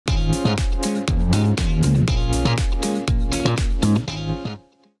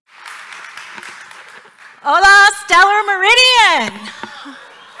Hola, Stellar Meridian.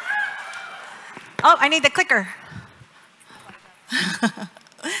 Oh, I need the clicker.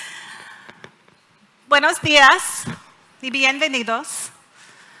 Buenos días y bienvenidos.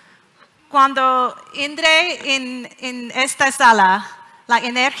 Cuando entré en esta sala, la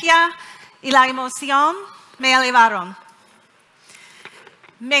energía y la emoción me elevaron.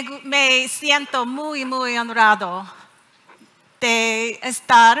 Me siento muy honrado de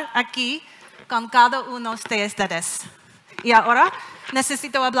estar aquí con cada uno de ustedes. Y ahora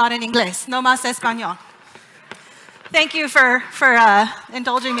necesito hablar en inglés, no más español. Thank you for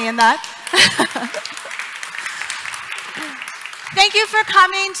indulging me in that. Thank you for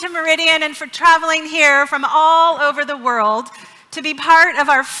coming to Meridian and for traveling here from all over the world to be part of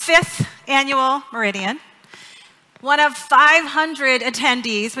our 5th annual Meridian. One of 500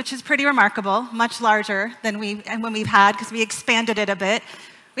 attendees, which is pretty remarkable, much larger than when we've had because we expanded it a bit.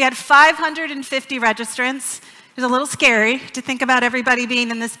 We had 550 registrants. It was a little scary to think about everybody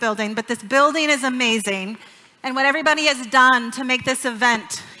being in this building, but this building is amazing. And what everybody has done to make this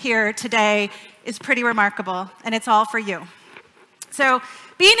event here today is pretty remarkable, and it's all for you. So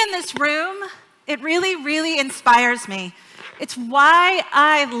being in this room, it really inspires me. It's why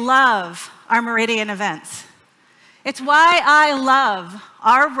I love our Meridian events. It's why I love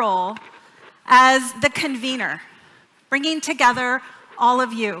our role as the convener, bringing together all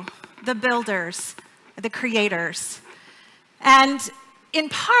of you, the builders, the creators. And in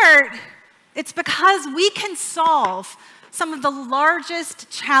part, it's because we can solve some of the largest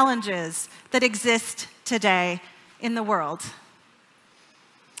challenges that exist today in the world.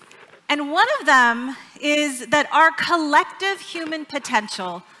 And one of them is that our collective human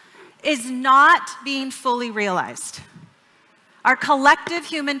potential is not being fully realized. Our collective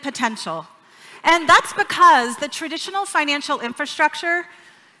human potential. And that's because the traditional financial infrastructure,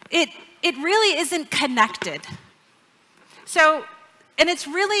 it really isn't connected. So, and it's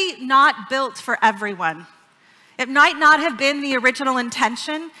really not built for everyone. It might not have been the original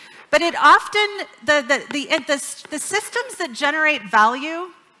intention, but it often, the systems that generate value,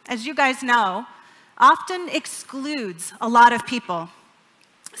 as you guys know, often excludes a lot of people.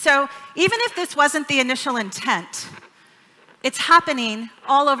 So even if this wasn't the initial intent, it's happening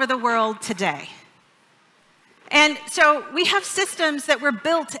all over the world today. And so we have systems that were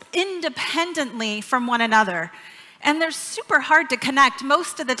built independently from one another, and they're super hard to connect.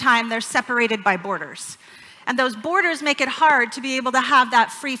 Most of the time, they're separated by borders. And those borders make it hard to be able to have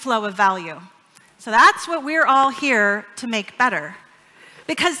that free flow of value. So that's what we're all here to make better.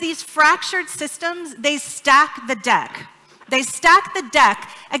 Because these fractured systems, they stack the deck. They stack the deck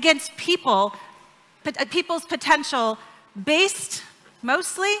against people's potential based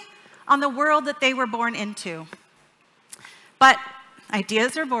mostly on the world that they were born into. But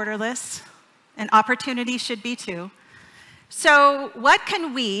ideas are borderless, and opportunity should be too. So what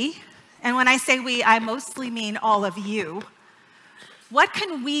can we, and when I say we, I mostly mean all of you, what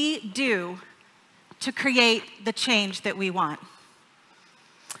can we do to create the change that we want?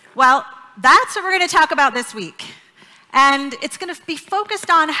 Well, that's what we're going to talk about this week. And it's going to be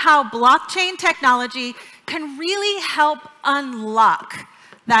focused on how blockchain technology can really help unlock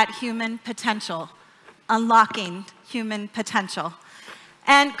that human potential, unlocking human potential,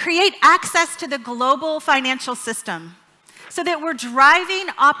 and create access to the global financial system so that we're driving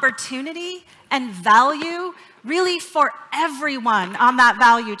opportunity and value really for everyone on that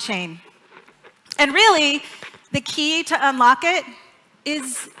value chain. And really, the key to unlock it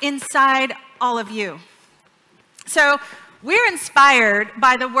is inside all of you. So we're inspired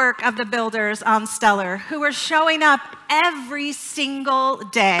by the work of the builders on Stellar, who are showing up every single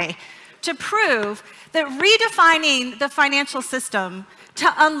day to prove that redefining the financial system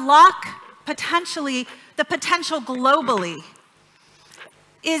to unlock potentially the potential globally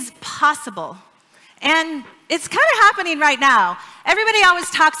is possible. And it's kind of happening right now. Everybody always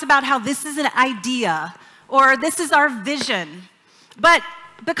talks about how this is an idea or this is our vision. But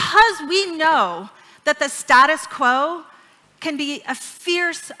because we know that the status quo can be a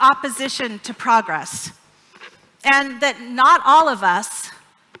fierce opposition to progress, and that not all of us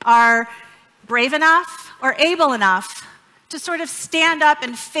are brave enough or able enough to sort of stand up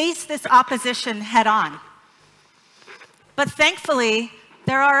and face this opposition head on. But thankfully,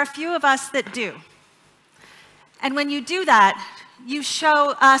 there are a few of us that do. And when you do that, you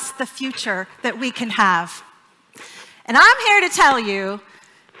show us the future that we can have. And I'm here to tell you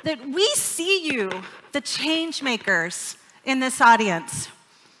that we see you, the change makers in this audience.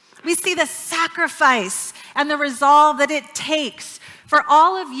 We see the sacrifice and the resolve that it takes for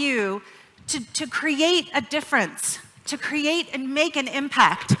all of you to create a difference, to create and make an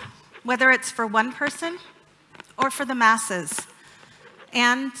impact whether it's for one person or for the masses.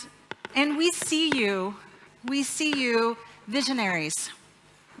 And we see you visionaries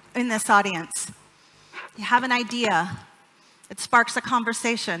in this audience. You have an idea, it sparks a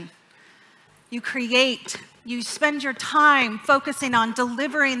conversation. You create, you spend your time focusing on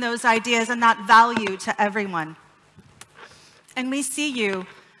delivering those ideas and that value to everyone. And we see you,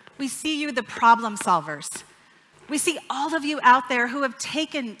 the problem solvers. We see all of you out there who have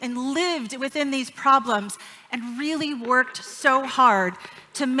taken and lived within these problems and really worked so hard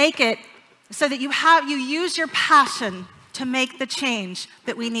to make it so that you use your passion to make the change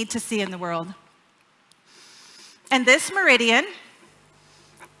that we need to see in the world. And this Meridian,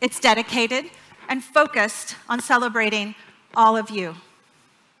 it's dedicated and focused on celebrating all of you,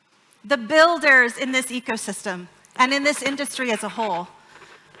 the builders in this ecosystem and in this industry as a whole,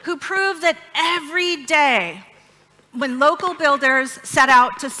 who prove that every day when local builders set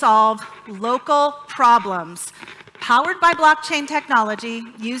out to solve local problems, powered by blockchain technology,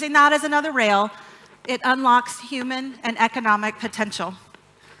 using that as another rail, it unlocks human and economic potential.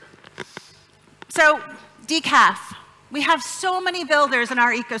 So, Decaf. We have so many builders in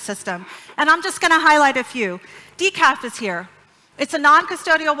our ecosystem, and I'm just going to highlight a few. Decaf is here. It's a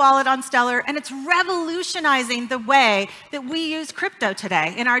non-custodial wallet on Stellar, and it's revolutionizing the way that we use crypto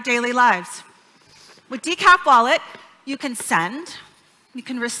today in our daily lives. With Decaf Wallet, you can send, you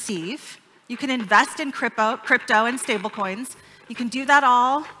can receive, you can invest in crypto and stablecoins. You can do that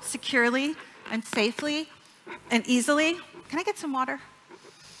all securely and safely and easily. Can I get some water?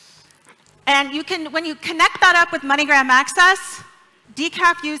 And you can, when you connect that up with MoneyGram Access,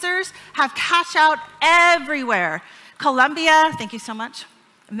 Decaf users have cash out everywhere. Colombia, thank you so much,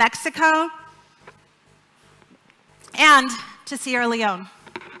 Mexico, and to Sierra Leone.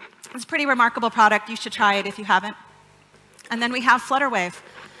 It's a pretty remarkable product. You should try it if you haven't. And then we have Flutterwave,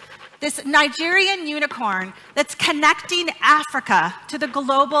 this Nigerian unicorn that's connecting Africa to the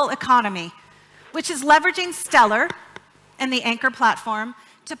global economy, which is leveraging Stellar and the Anchor platform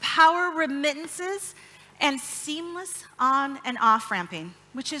to power remittances and seamless on and off ramping,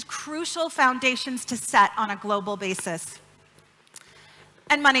 which is crucial foundations to set on a global basis.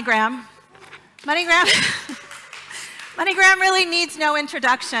 And MoneyGram. MoneyGram really needs no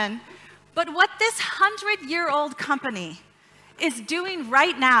introduction, but what this 100-year-old company is doing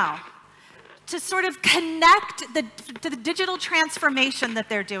right now to sort of connect to the digital transformation that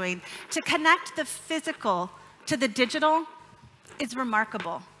they're doing, to connect the physical to the digital, is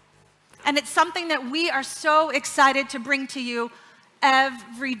remarkable. And it's something that we are so excited to bring to you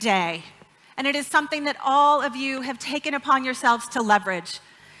every day. And it is something that all of you have taken upon yourselves to leverage.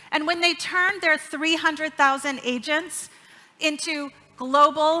 And when they turned their 300,000 agents into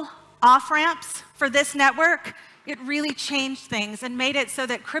global off-ramps for this network, it really changed things and made it so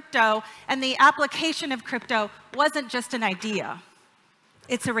that crypto and the application of crypto wasn't just an idea.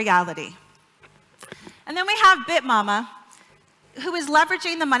 It's a reality. And then we have BitMama, who is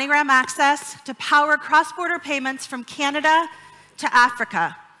leveraging the MoneyGram Access to power cross-border payments from Canada to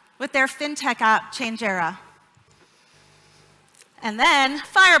Africa with their fintech app, Changera. And then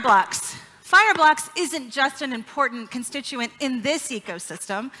Fireblocks. Fireblocks isn't just an important constituent in this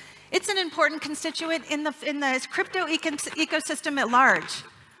ecosystem, it's an important constituent in the crypto ecosystem at large.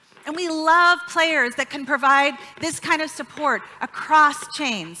 And we love players that can provide this kind of support across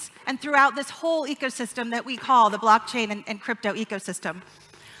chains and throughout this whole ecosystem that we call the blockchain and crypto ecosystem.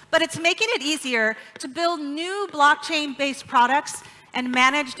 But it's making it easier to build new blockchain-based products and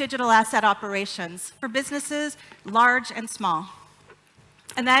manage digital asset operations for businesses large and small.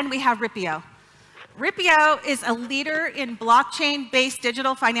 And then we have Ripio. Ripio is a leader in blockchain-based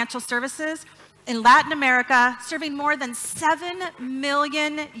digital financial services in Latin America, serving more than 7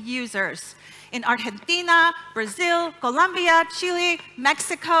 million users in Argentina, Brazil, Colombia, Chile,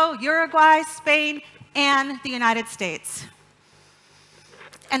 Mexico, Uruguay, Spain, and the United States.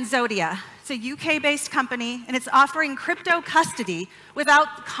 And Zodia, it's a UK-based company, and it's offering crypto custody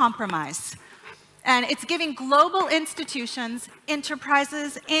without compromise. And it's giving global institutions,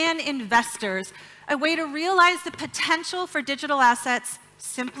 enterprises, and investors a way to realize the potential for digital assets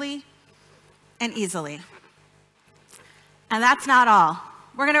simply and easily. And that's not all.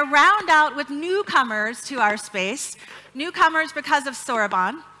 We're going to round out with newcomers to our space, newcomers because of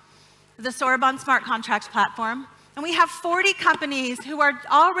Soroban, the Soroban smart contracts platform. And we have 40 companies who are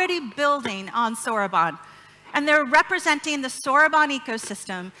already building on Soroban. And they're representing the Soroban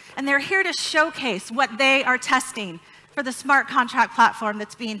ecosystem, and they're here to showcase what they are testing for the smart contract platform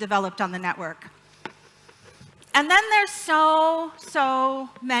that's being developed on the network. And then there's so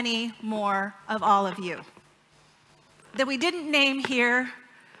many more of all of you that we didn't name here,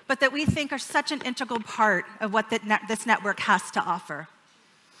 but that we think are such an integral part of what this network has to offer.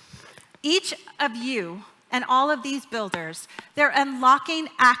 Each of you and all of these builders, they're unlocking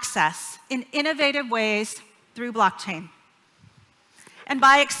access in innovative ways through blockchain. And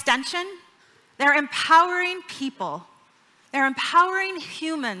by extension, they're empowering people. They're empowering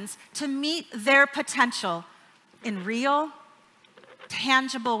humans to meet their potential in real,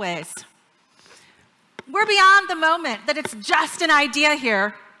 tangible ways. We're beyond the moment that it's just an idea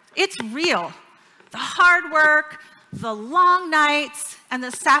here. It's real. The hard work, the long nights, and the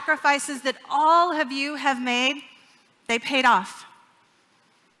sacrifices that all of you have made, they paid off.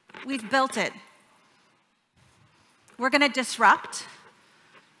 We've built it. We're going to disrupt.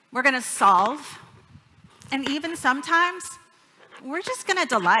 We're going to solve. And even sometimes, we're just going to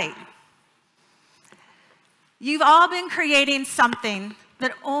delight. You've all been creating something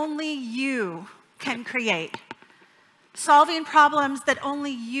that only you can create, solving problems that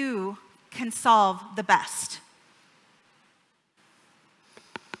only you can solve the best.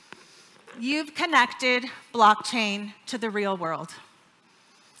 You've connected blockchain to the real world.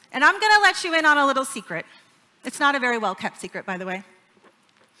 And I'm going to let you in on a little secret. It's not a very well-kept secret, by the way.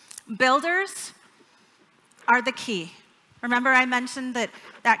 Builders are the key. Remember I mentioned that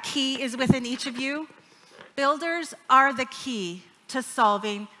that key is within each of you? Builders are the key to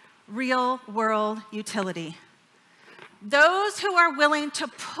solving real-world utility. Those who are willing to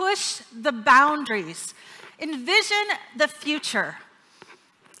push the boundaries, envision the future,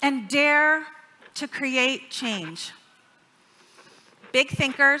 and dare to create change. Big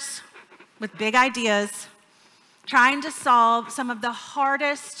thinkers with big ideas, trying to solve some of the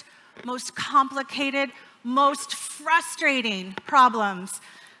hardest, most complicated, most frustrating problems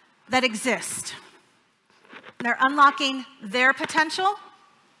that exist. They're unlocking their potential,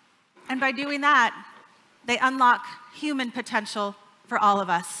 and by doing that, they unlock human potential for all of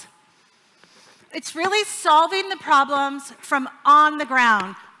us. It's really solving the problems from on the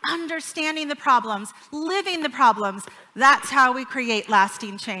ground, understanding the problems, living the problems. That's how we create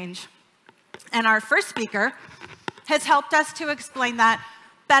lasting change. And our first speaker has helped us to explain that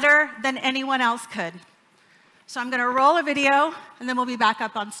better than anyone else could. So I'm going to roll a video, and then we'll be back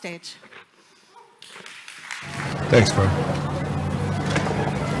up on stage. Thanks, bro.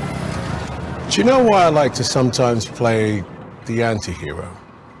 Do you know why I like to sometimes play the anti-hero?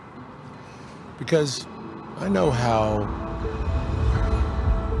 Because I know how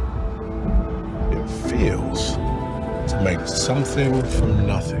it feels to make something from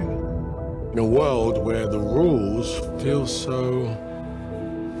nothing. In a world where the rules feel so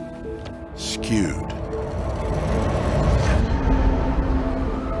skewed.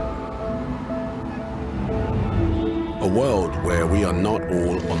 A world where we are not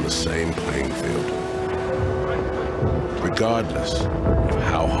all on the same playing field, regardless of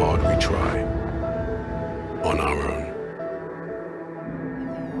how hard we try on our own.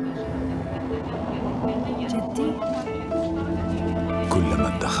 جدي كلما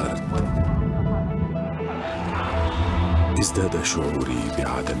ادخرت ازداد شعوري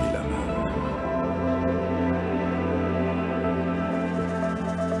بعدم الأمان.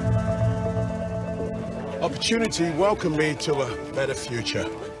 Opportunity welcomed me to a better future.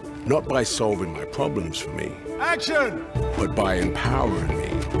 Not by solving my problems for me. Action! But by empowering me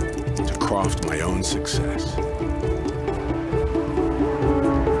to craft my own success.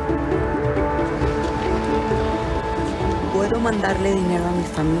 Puedo mandarle dinero a mi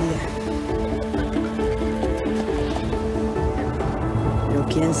familia. Pero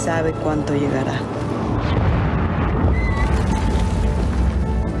quién sabe cuánto llegará.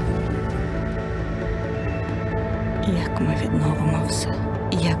 Як ми відновимо все?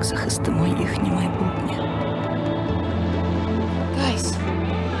 Як захистимо їхнє майбутнє? Guys,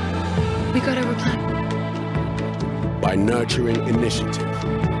 we got our plan. By nurturing initiative.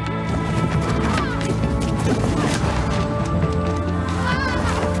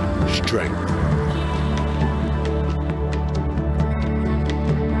 Strength.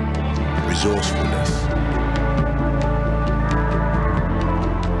 Resourcefulness.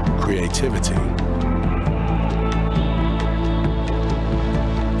 Creativity.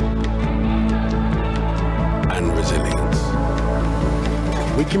 And resilience.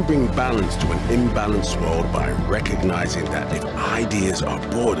 We can bring balance to an imbalanced world by recognizing that if ideas are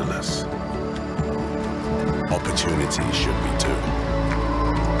borderless, opportunities should be too.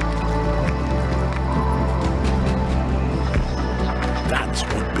 That's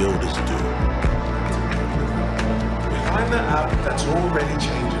what builders do. Behind the app that's already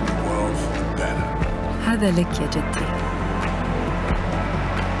changing the world for the better. هذا لك يا جدي.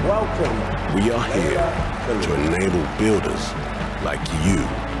 Welcome. We are here to enable builders like you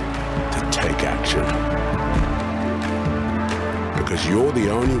to take action. Because you're the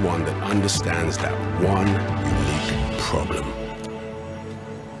only one that understands that one unique problem.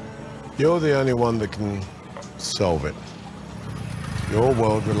 You're the only one that can solve it. Your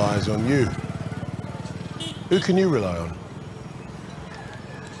world relies on you. Who can you rely on?